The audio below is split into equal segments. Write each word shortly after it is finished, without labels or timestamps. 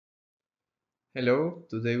Hello,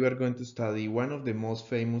 today we are going to study one of the most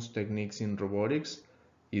famous techniques in robotics.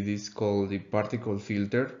 It is called the particle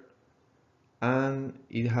filter, and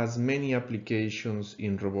it has many applications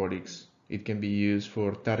in robotics. It can be used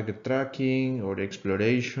for target tracking or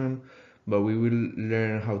exploration, but we will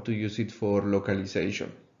learn how to use it for localization.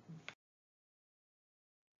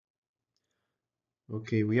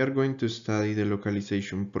 Okay, we are going to study the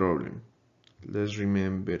localization problem. Let's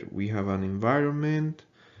remember we have an environment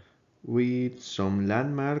with some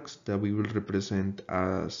landmarks that we will represent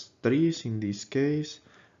as trees in this case,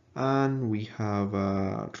 and we have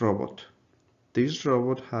a robot. This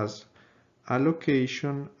robot has a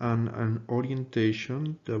location and an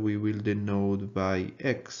orientation that we will denote by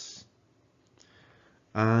X,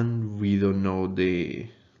 and we don't know the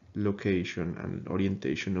location and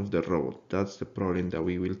orientation of the robot. That's the problem that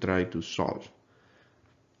we will try to solve.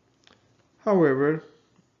 However,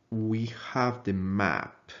 we have the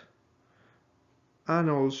map, and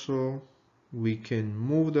also we can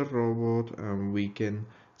move the robot and we can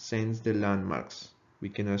sense the landmarks. We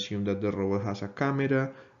can assume that the robot has a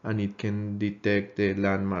camera and it can detect the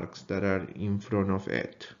landmarks that are in front of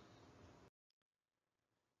it.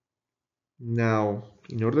 Now,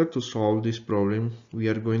 in order to solve this problem, we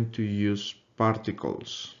are going to use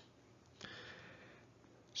particles.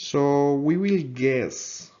 So we will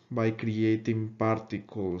guess by creating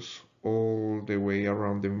particles all the way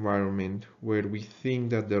around the environment where we think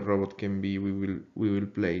that the robot can be. We will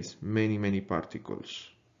place many particles.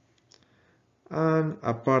 And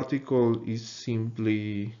a particle is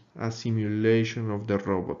simply a simulation of the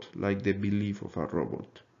robot, like the belief of a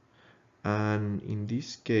robot. And in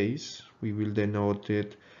this case, we will denote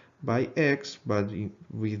it by X, but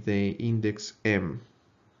with the index M.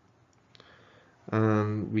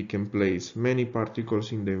 And we can place many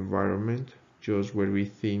particles in the environment just where we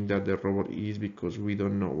think that the robot is, because we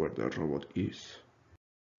don't know where the robot is.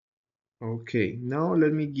 Okay, now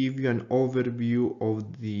let me give you an overview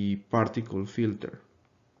of the particle filter.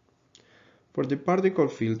 For the particle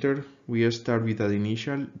filter, we start with an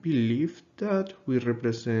initial belief that we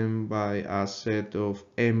represent by a set of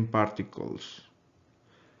M particles.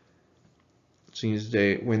 Since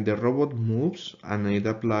when the robot moves and it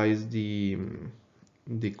applies the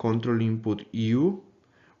control input U,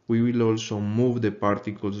 we will also move the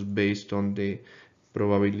particles based on the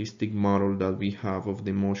probabilistic model that we have of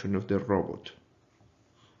the motion of the robot.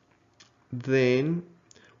 Then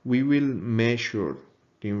we will measure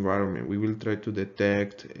the environment. We will try to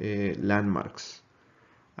detect landmarks.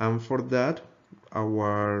 And for that,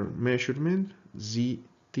 our measurement,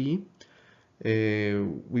 ZT,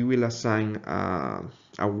 we will assign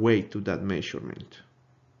a weight to that measurement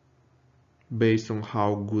based on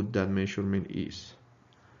how good that measurement is.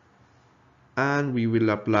 And we will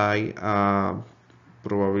apply a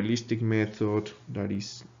probabilistic method that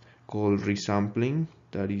is called resampling,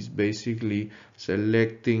 that is basically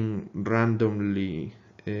selecting randomly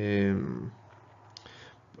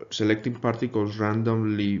selecting particles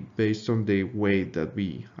randomly based on the weight that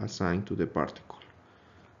we assign to the particle.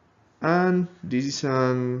 And this is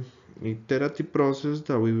an iterative process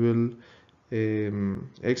that we will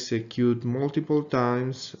execute multiple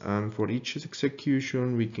times, and for each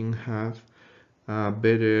execution we can have a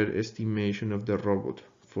better estimation of the robot.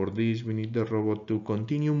 For this, we need the robot to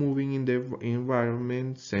continue moving in the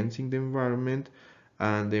environment, sensing the environment,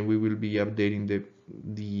 and then we will be updating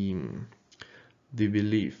the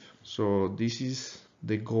belief. So this is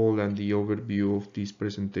the goal and the overview of this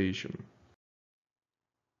presentation.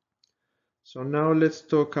 So now let's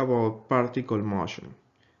talk about particle motion.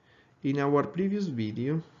 In our previous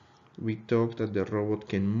video, we talked that the robot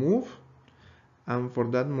can move, and for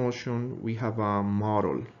that motion we have a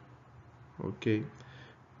model, okay,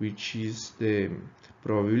 which is the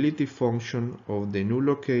probability function of the new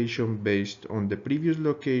location based on the previous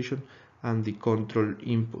location and the control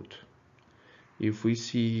input. If we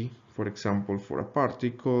see, for example, for a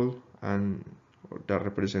particle and that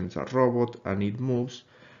represents a robot and it moves,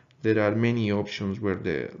 there are many options where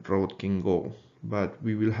the robot can go, but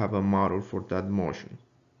we will have a model for that motion.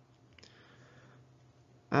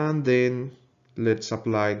 And then let's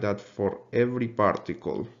apply that for every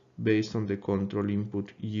particle based on the control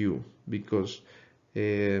input U, because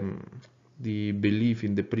the belief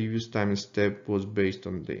in the previous time step was based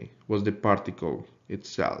on the particle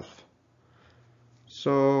itself.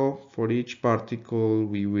 So for each particle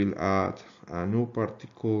we will add a new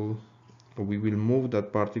particle, or we will move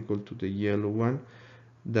that particle to the yellow one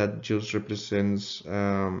that just represents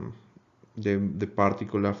the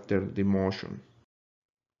particle after the motion.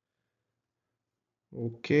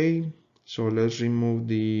 Okay, so let's remove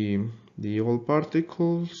the old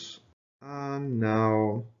particles. And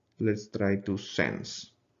now let's try to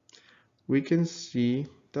sense. We can see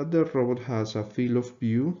that the robot has a field of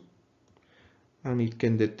view and it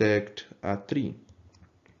can detect a tree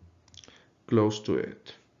close to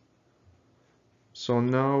it. So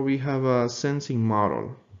now we have a sensing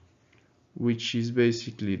model, which is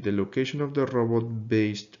basically the location of the robot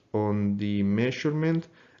based on the measurement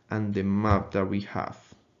and the map that we have.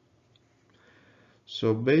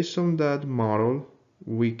 So based on that model,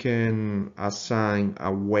 we can assign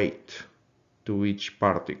a weight to each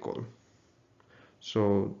particle.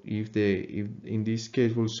 So if in this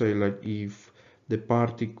case we'll say like if the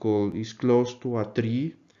particle is close to a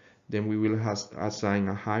tree, then we will assign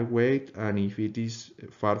a high weight, and if it is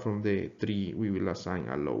far from the tree, we will assign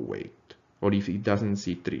a low weight, or if it doesn't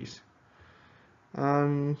see trees.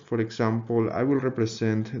 And for example, I will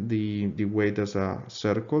represent the weight as a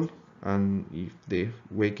circle, and if the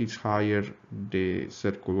weight is higher, the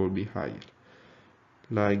circle will be higher.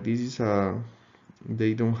 Like this is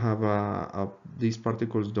they don't have these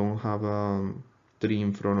particles don't have a tree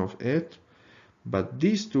in front of it, but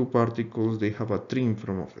these two particles, they have a tree in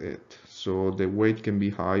front of it, so the weight can be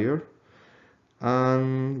higher.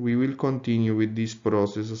 And we will continue with this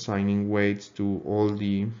process, assigning weights to all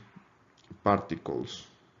the particles.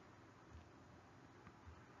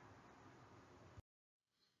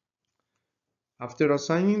 After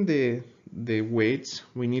assigning the weights,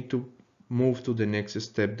 we need to move to the next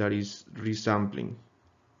step, that is resampling.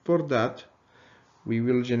 For that, we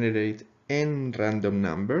will generate n random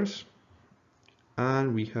numbers,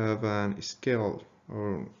 and we have an scale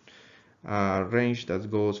or a range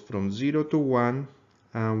that goes from 0 to 1,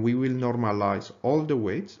 and we will normalize all the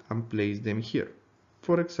weights and place them here.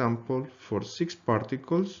 For example, for 6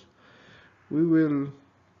 particles, we will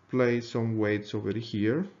place some weights over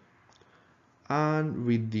here, and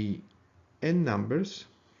with the n numbers,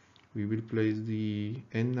 we will place the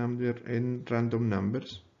n random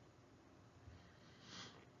numbers,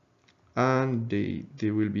 and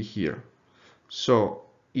they will be here. So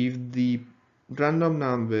if the random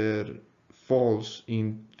number falls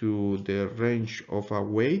into the range of a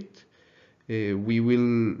weight, we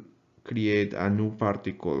will create a new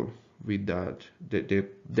particle with that,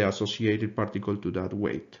 the associated particle to that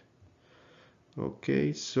weight.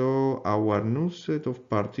 Okay, so our new set of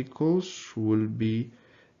particles will be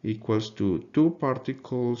equals to 2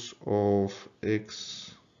 particles of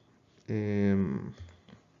x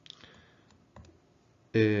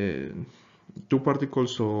two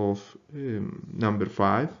particles of number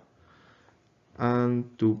 5 and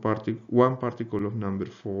one particle of number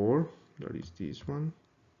 4, that is this one,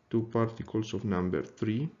 2 particles of number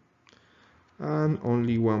 3, and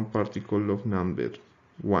only 1 particle of number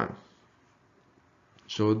 1.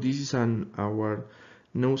 So this is our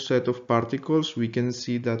new set of particles. We can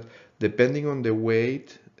see that depending on the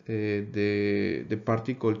weight, the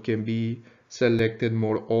particle can be selected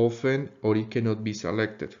more often, or it cannot be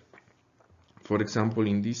selected. For example,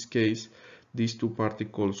 in this case, these 2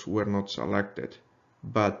 particles were not selected,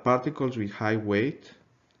 but particles with high weight,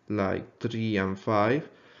 like 3 and 5,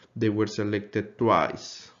 they were selected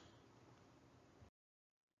twice.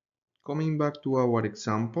 Coming back to our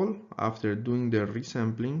example, after doing the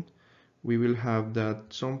resampling, we will have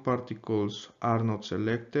that some particles are not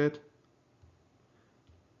selected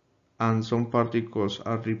and some particles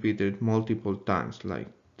are repeated multiple times, like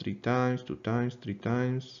 3 times, 2 times, 3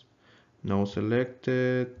 times, no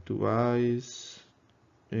selected, twice,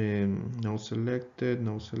 no selected,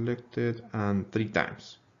 and 3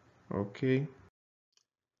 times. Okay,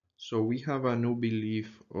 so we have a new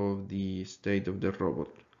belief of the state of the robot.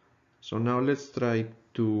 So now let's try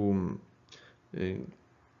to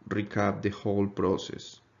recap the whole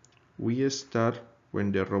process. We start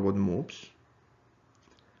when the robot moves,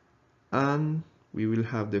 and we will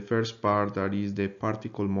have the first part, that is the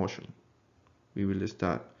particle motion. We will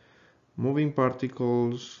start moving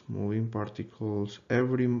particles,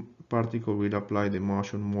 every particle will apply the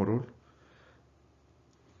motion model,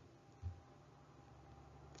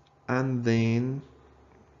 and then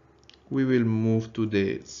we will move to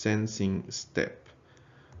the sensing step,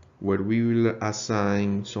 where we will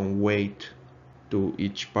assign some weight to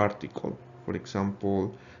each particle. For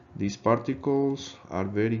example, these particles are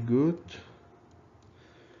very good,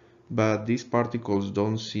 but these particles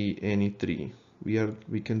don't see any tree.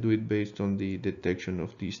 We can do it based on the detection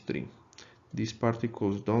of this tree. These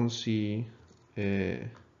particles don't see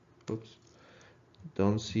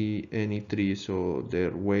any tree, so their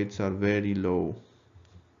weights are very low.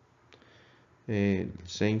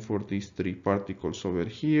 Same for these 3 particles over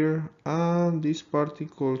here, and this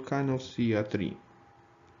particle cannot see a tree.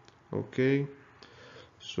 Okay,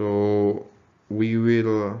 So we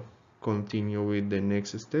will continue with the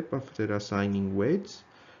next step after assigning weights.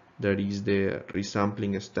 That is the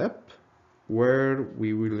resampling step, where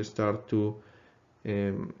we will start to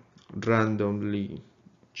randomly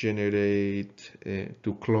generate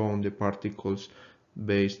to clone the particles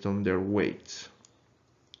based on their weights.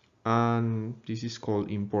 And this is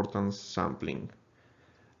called importance sampling.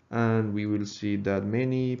 And we will see that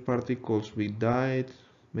many particles will die.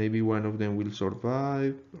 Maybe one of them will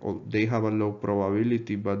survive, or they have a low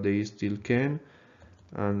probability, but they still can.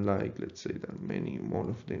 And like, let's say that many more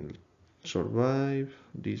of them survive.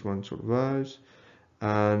 This one survives.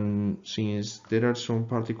 And since there are some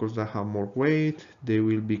particles that have more weight, they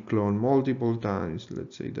will be cloned multiple times.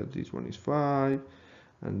 Let's say that this one is 5,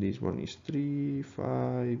 and this one is 3,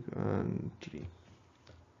 5, and 3.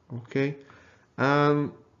 Okay,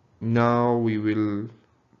 and now we will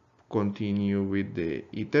continue with the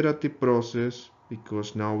iterative process,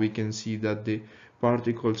 because now we can see that the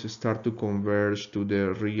particles start to converge to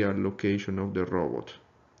the real location of the robot.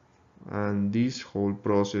 And this whole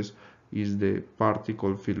process is the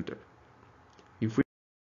particle filter. If we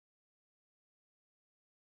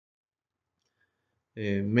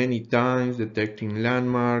many times detecting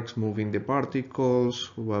landmarks, moving the particles,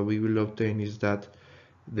 what we will obtain is that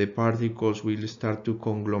the particles will start to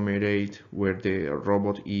conglomerate where the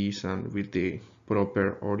robot is and with the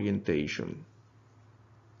proper orientation.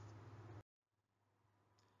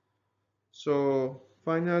 So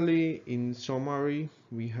finally, in summary,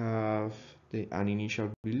 we have an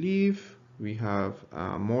initial belief, we have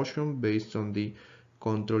a motion based on the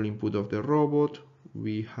control input of the robot,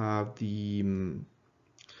 we have the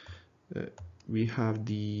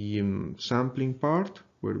sampling part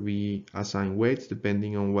where we assign weights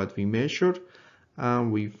depending on what we measure,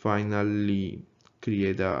 and we finally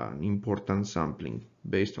create an importance sampling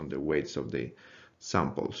based on the weights of the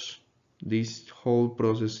samples. This whole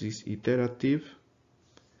process is iterative,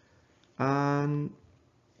 and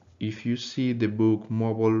if you see the book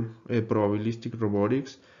Mobile Probabilistic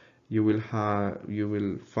Robotics, you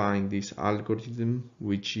will find this algorithm,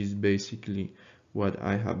 which is basically what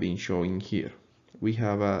I have been showing here. We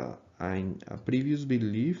have a previous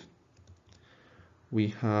belief, we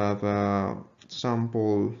have a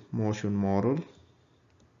sample motion model,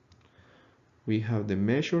 we have the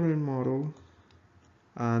measuring model,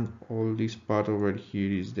 and all this part over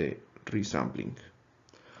here is the resampling.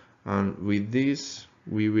 And with this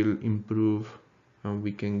we will improve and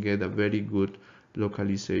we can get a very good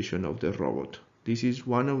localization of the robot. This is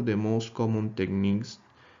one of the most common techniques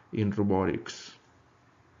in robotics.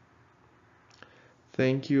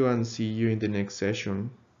 Thank you, and see you in the next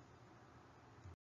session.